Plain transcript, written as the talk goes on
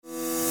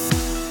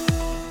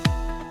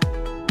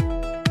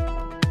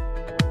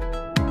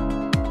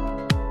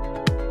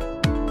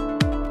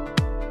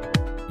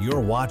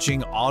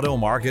watching Auto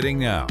Marketing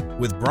Now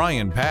with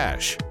Brian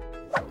Pash.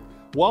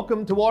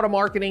 Welcome to Auto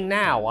Marketing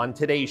Now. On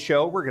today's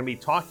show, we're going to be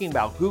talking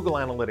about Google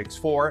Analytics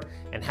 4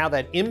 and how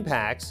that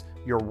impacts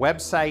your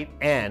website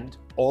and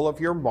all of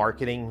your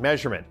marketing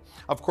measurement.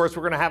 Of course,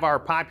 we're going to have our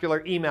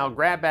popular email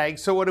grab bag.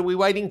 So what are we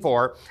waiting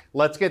for?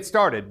 Let's get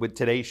started with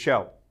today's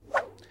show.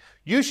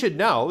 You should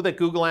know that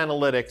Google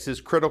Analytics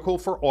is critical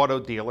for auto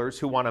dealers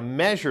who want to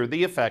measure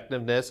the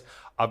effectiveness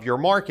of your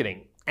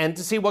marketing and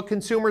to see what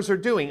consumers are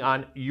doing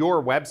on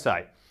your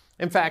website.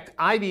 In fact,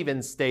 I've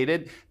even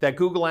stated that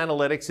Google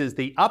Analytics is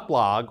the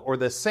uplog or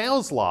the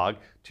sales log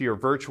to your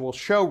virtual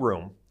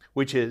showroom,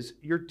 which is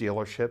your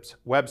dealership's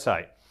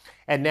website.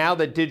 And now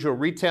that digital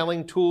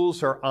retailing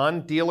tools are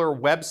on dealer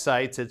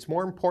websites, it's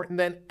more important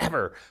than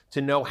ever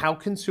to know how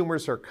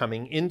consumers are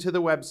coming into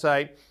the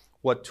website,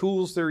 what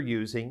tools they're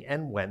using,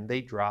 and when they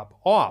drop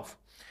off.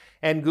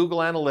 And Google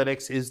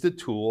Analytics is the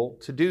tool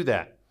to do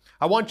that.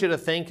 I want you to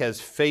think as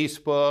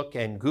Facebook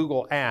and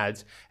Google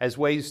Ads as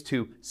ways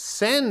to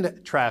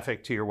send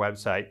traffic to your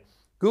website.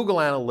 Google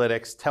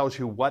Analytics tells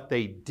you what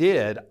they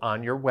did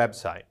on your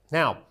website.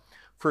 Now,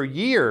 for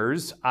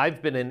years,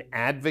 I've been an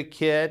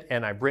advocate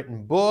and I've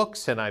written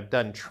books and I've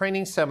done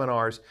training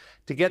seminars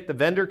to get the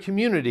vendor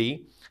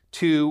community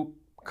to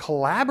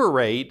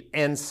collaborate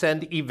and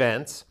send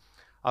events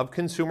of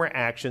consumer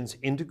actions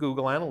into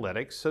Google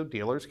Analytics so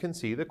dealers can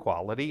see the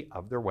quality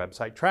of their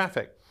website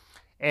traffic.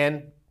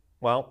 And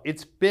well,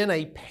 it's been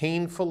a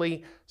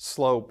painfully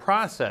slow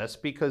process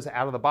because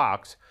out of the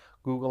box,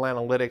 Google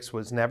Analytics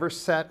was never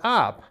set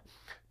up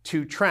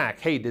to track,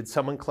 hey, did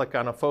someone click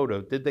on a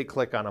photo? Did they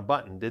click on a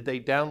button? Did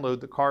they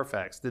download the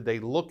Carfax? Did they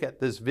look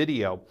at this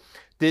video?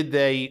 Did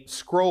they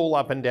scroll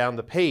up and down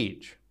the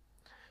page?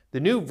 The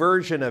new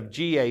version of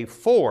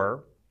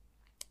GA4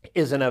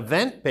 is an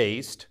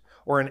event-based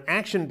or an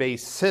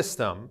action-based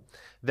system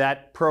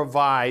that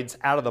provides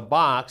out of the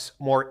box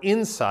more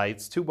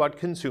insights to what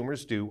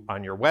consumers do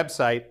on your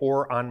website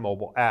or on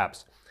mobile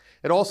apps.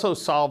 It also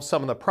solves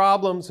some of the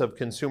problems of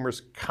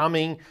consumers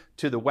coming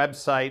to the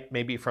website,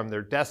 maybe from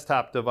their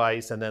desktop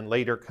device and then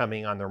later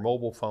coming on their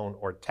mobile phone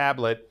or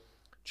tablet.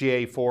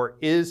 GA4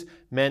 is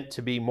meant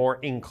to be more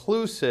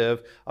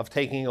inclusive of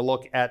taking a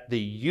look at the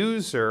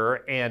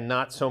user and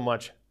not so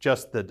much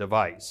just the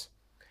device.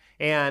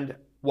 And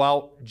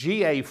while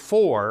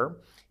GA4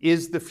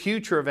 is the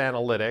future of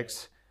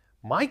analytics,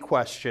 my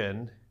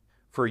question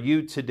for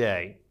you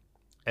today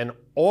and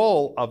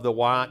all of the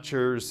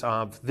watchers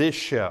of this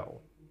show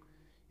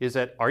is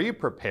that, are you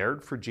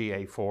prepared for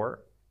GA4?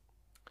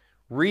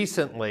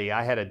 Recently,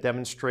 I had a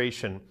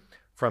demonstration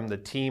from the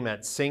team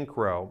at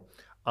Syncro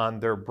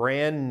on their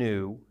brand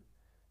new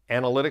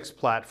analytics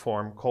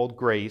platform called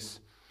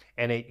Grace,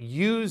 and it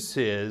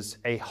uses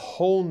a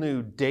whole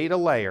new data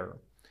layer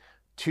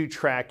to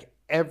track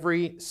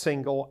every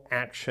single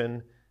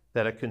action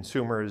that a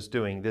consumer is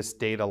doing. This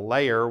data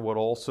layer would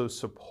also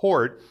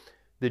support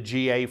the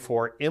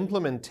GA4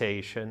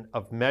 implementation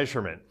of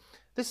measurement.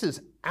 This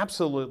is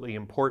absolutely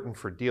important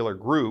for dealer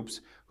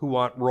groups who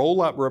want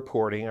roll-up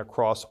reporting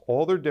across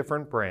all their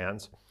different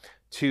brands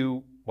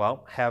to,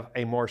 well, have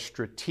a more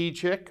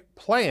strategic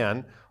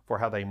plan for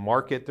how they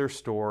market their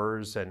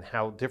stores and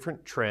how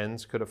different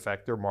trends could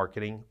affect their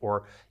marketing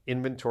or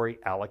inventory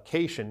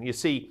allocation. You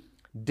see,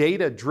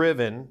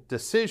 data-driven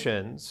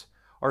decisions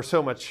are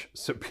so much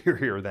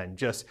superior than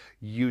just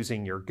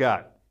using your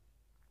gut.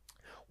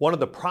 One of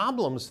the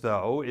problems,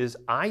 though, is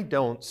I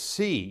don't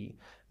see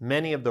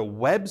many of the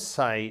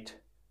website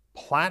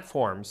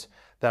platforms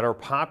that are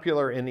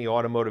popular in the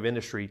automotive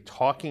industry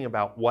talking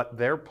about what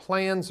their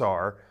plans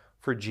are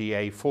for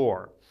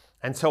GA4.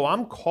 And so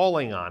I'm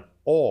calling on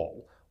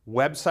all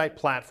website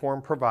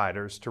platform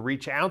providers to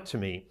reach out to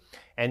me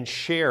and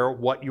share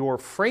what your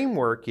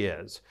framework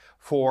is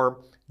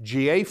for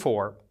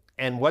GA4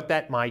 and what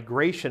that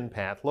migration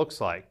path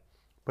looks like.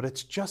 But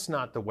it's just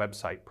not the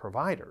website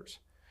providers.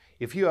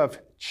 If you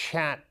have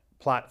chat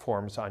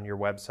platforms on your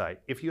website,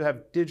 if you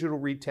have digital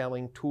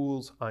retailing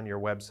tools on your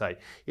website,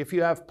 if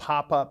you have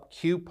pop-up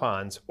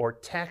coupons or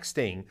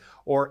texting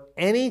or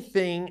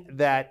anything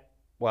that,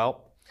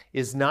 well,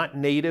 is not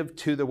native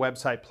to the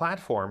website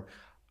platform,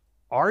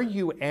 are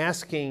you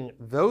asking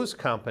those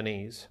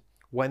companies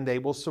when they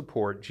will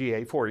support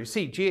GA4? You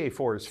see,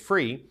 GA4 is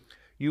free.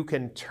 You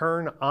can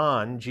turn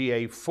on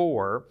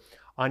GA4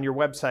 on your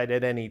website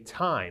at any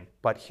time.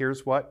 But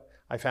here's what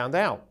I found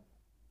out.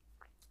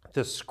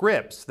 The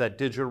scripts that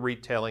digital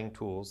retailing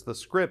tools, the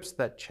scripts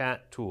that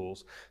chat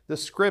tools, the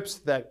scripts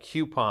that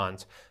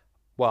coupons,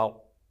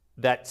 well,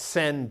 that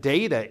send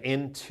data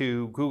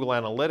into Google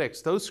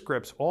Analytics, those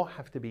scripts all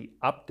have to be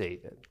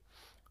updated.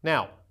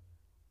 Now,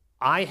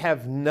 I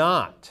have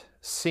not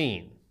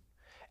seen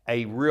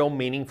a real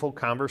meaningful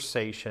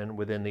conversation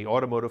within the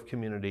automotive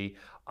community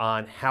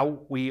on how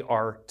we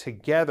are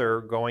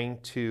together going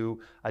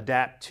to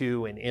adapt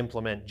to and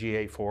implement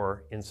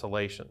GA4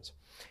 installations.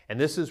 And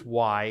this is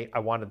why I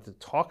wanted to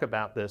talk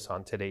about this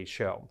on today's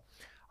show.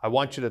 I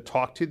want you to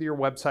talk to your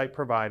website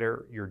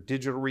provider, your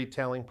digital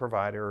retailing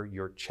provider,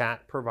 your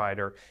chat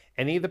provider,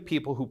 any of the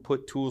people who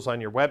put tools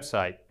on your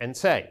website and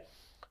say,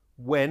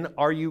 when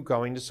are you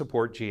going to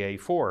support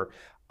GA4?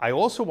 I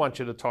also want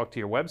you to talk to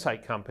your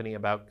website company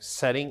about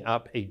setting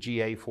up a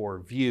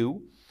GA4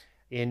 view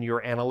in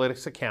your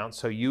analytics account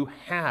so you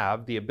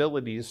have the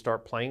ability to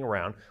start playing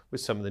around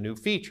with some of the new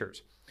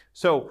features.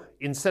 So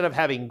instead of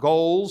having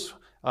goals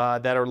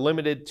that are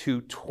limited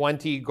to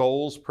 20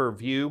 goals per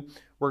view,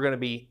 we're going to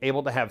be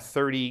able to have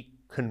 30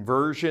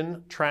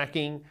 conversion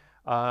tracking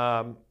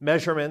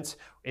measurements.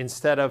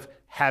 Instead of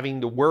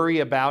having to worry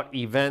about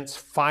events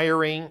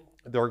firing,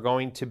 they're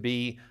going to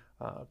be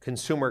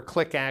consumer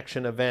click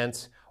action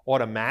events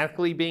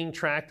automatically being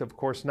tracked. Of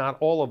course, not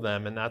all of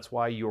them, and that's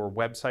why your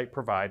website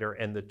provider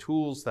and the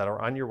tools that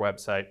are on your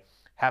website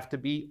have to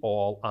be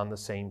all on the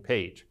same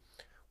page.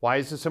 Why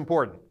is this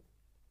important?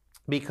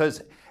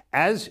 Because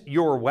as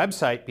your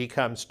website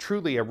becomes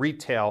truly a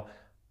retail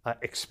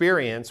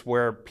experience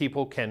where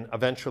people can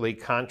eventually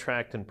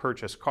contract and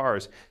purchase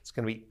cars, it's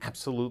going to be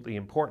absolutely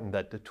important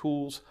that the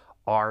tools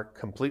are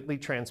completely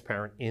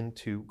transparent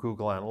into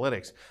Google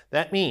Analytics.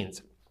 That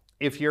means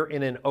if you're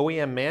in an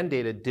OEM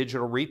mandated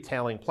digital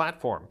retailing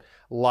platform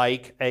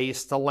like a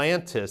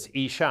Stellantis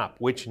eShop,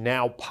 which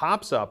now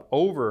pops up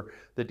over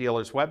the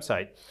dealer's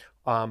website,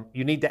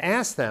 you need to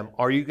ask them,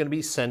 are you going to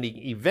be sending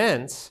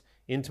events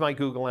into my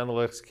Google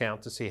Analytics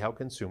account to see how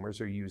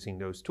consumers are using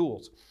those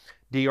tools?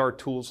 DR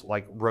tools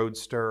like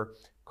Roadster,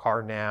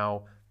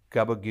 CarNow,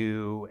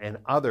 Gubagoo, and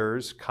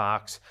others,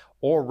 Cox,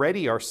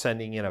 already are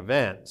sending in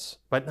events,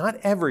 but not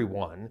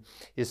everyone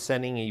is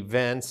sending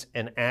events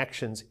and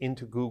actions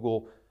into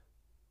Google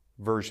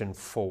version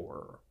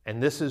 4.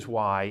 And this is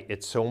why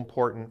it's so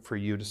important for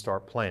you to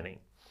start planning.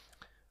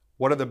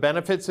 What are the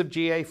benefits of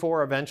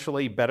GA4?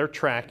 Eventually, better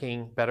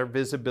tracking, better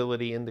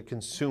visibility into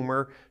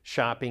consumer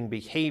shopping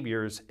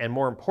behaviors, and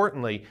more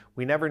importantly,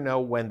 we never know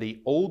when the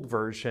old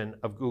version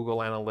of Google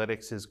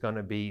Analytics is going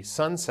to be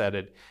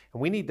sunsetted,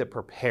 and we need to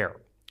prepare.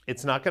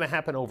 It's not going to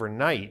happen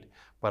overnight,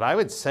 but I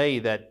would say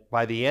that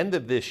by the end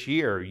of this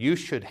year, you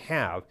should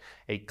have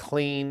a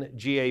clean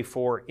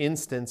GA4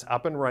 instance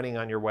up and running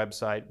on your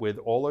website with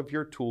all of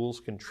your tools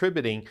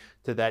contributing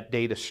to that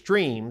data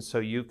stream so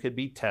you could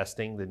be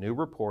testing the new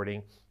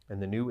reporting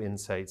and the new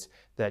insights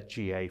that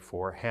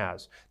GA4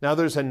 has. Now,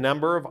 there's a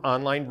number of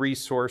online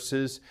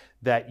resources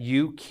that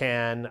you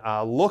can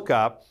look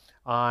up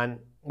on,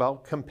 well,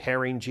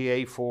 comparing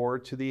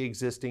GA4 to the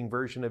existing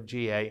version of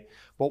GA.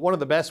 But one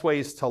of the best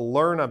ways to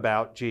learn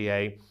about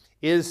GA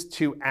is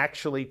to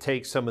actually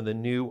take some of the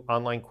new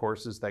online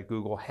courses that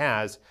Google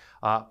has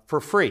for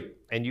free,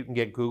 and you can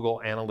get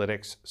Google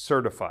Analytics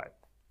certified.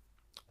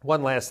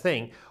 One last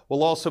thing,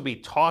 we'll also be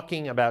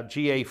talking about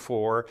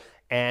GA4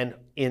 and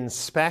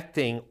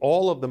inspecting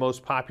all of the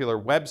most popular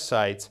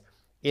websites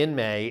in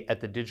May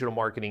at the Digital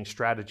Marketing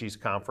Strategies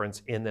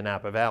Conference in the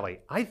Napa Valley.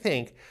 I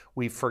think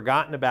we've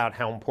forgotten about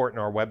how important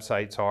our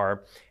websites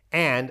are,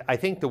 and I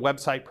think the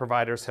website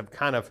providers have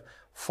kind of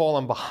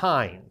fallen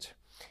behind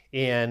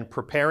in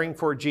preparing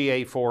for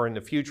GA4 and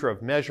the future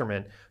of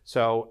measurement.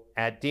 So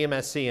at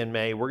DMSC in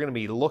May, we're going to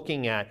be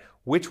looking at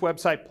which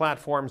website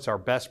platforms are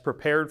best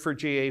prepared for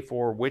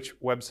GA4,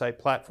 which website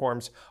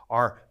platforms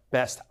are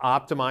best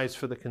optimized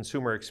for the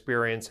consumer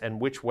experience, and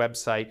which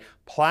website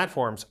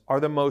platforms are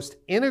the most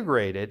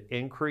integrated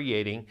in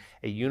creating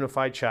a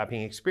unified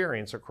shopping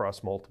experience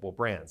across multiple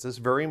brands. This is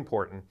a very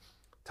important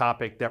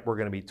topic that we're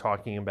going to be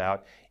talking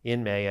about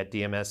in May at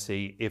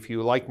DMSC. If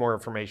you like more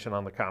information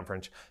on the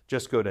conference,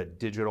 just go to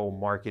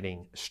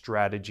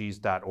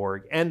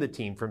digitalmarketingstrategies.org, and the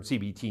team from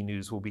CBT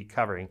News will be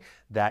covering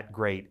that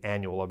great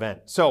annual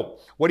event. So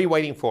what are you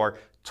waiting for?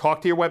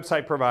 Talk to your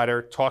website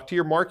provider, talk to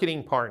your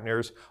marketing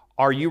partners.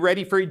 Are you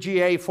ready for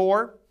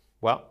GA4?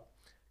 Well,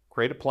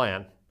 create a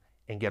plan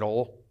and get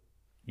all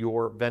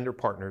your vendor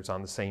partners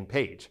on the same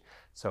page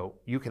so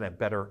you can have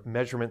better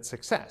measurement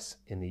success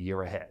in the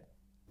year ahead.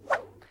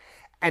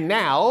 And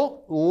now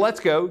let's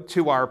go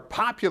to our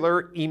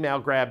popular email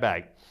grab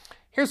bag.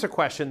 Here's a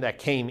question that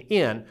came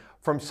in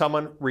from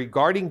someone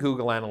regarding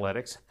Google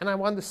Analytics, and I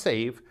wanted to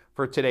save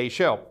for today's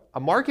show. A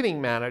marketing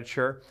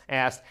manager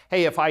asked,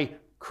 hey, if I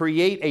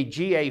create a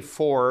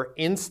GA4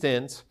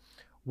 instance,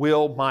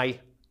 will my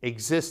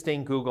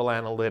existing Google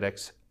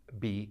Analytics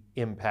be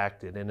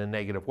impacted in a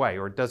negative way,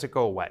 or does it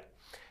go away?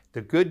 The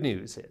good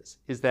news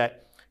is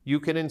that you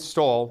can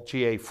install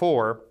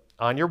GA4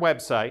 on your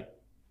website,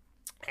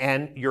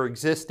 and your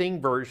existing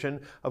version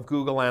of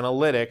Google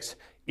Analytics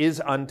is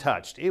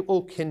untouched. It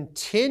will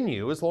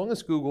continue as long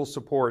as Google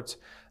supports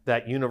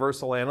that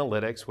Universal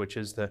Analytics, which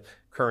is the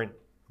current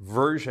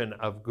version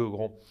of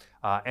Google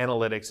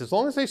Analytics. As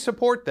long as they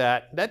support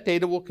that, that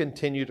data will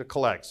continue to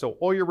collect. So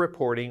all your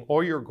reporting,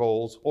 all your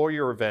goals, all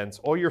your events,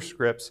 all your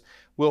scripts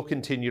will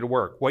continue to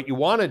work. What you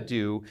want to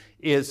do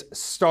is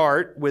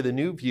start with a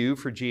new view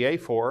for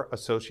GA4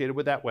 associated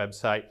with that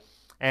website,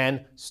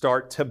 and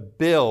start to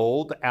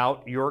build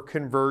out your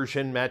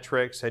conversion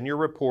metrics and your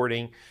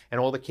reporting and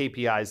all the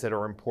KPIs that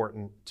are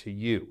important to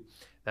you.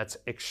 That's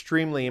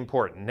extremely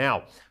important.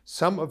 Now,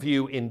 some of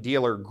you in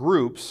dealer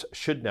groups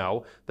should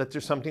know that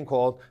there's something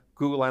called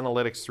Google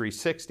Analytics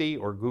 360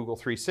 or Google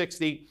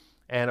 360,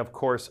 And of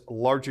course,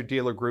 larger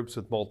dealer groups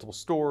with multiple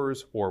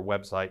stores or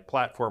website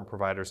platform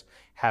providers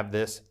have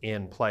this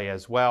in play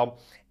as well.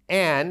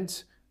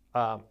 And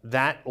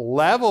that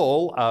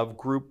level of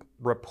group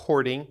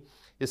reporting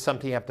is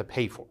something you have to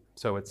pay for.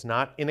 So it's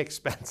not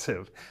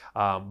inexpensive,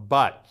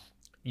 but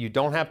you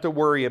don't have to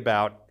worry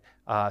about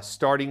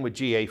starting with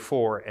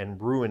GA4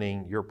 and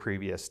ruining your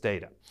previous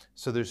data.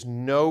 So there's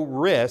no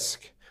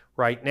risk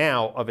right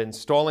now of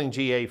installing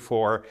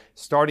GA4,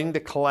 starting to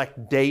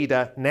collect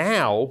data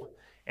now,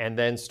 and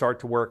then start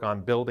to work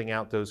on building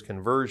out those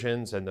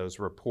conversions and those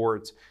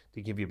reports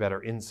to give you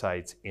better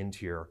insights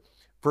into your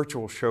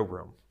virtual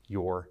showroom,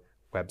 your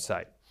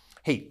website.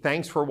 Hey,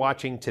 thanks for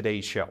watching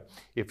today's show.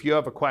 If you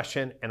have a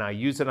question and I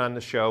use it on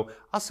the show,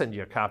 I'll send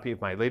you a copy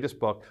of my latest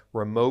book,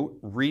 Remote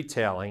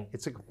Retailing.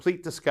 It's a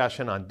complete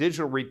discussion on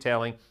digital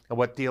retailing and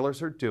what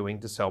dealers are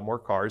doing to sell more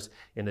cars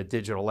in a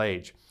digital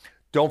age.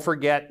 Don't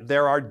forget,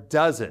 there are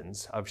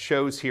dozens of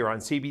shows here on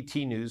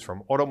CBT News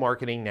from Auto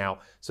Marketing Now,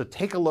 so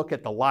take a look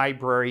at the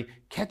library,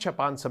 catch up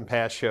on some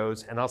past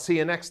shows, and I'll see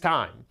you next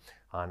time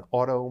on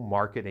Auto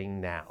Marketing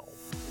Now.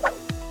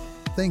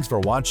 Thanks for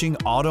watching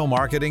Auto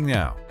Marketing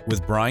Now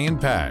with Brian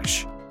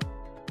Pash.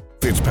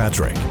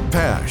 Fitzpatrick,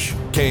 Pash,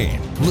 Kane,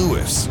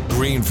 Lewis,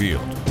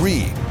 Greenfield,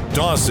 Reed,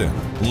 Dawson,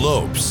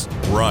 Lopes,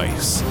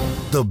 Rice.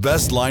 The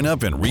best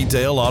lineup in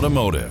retail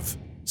automotive.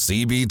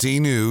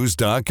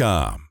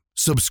 CBTnews.com.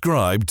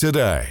 Subscribe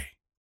today.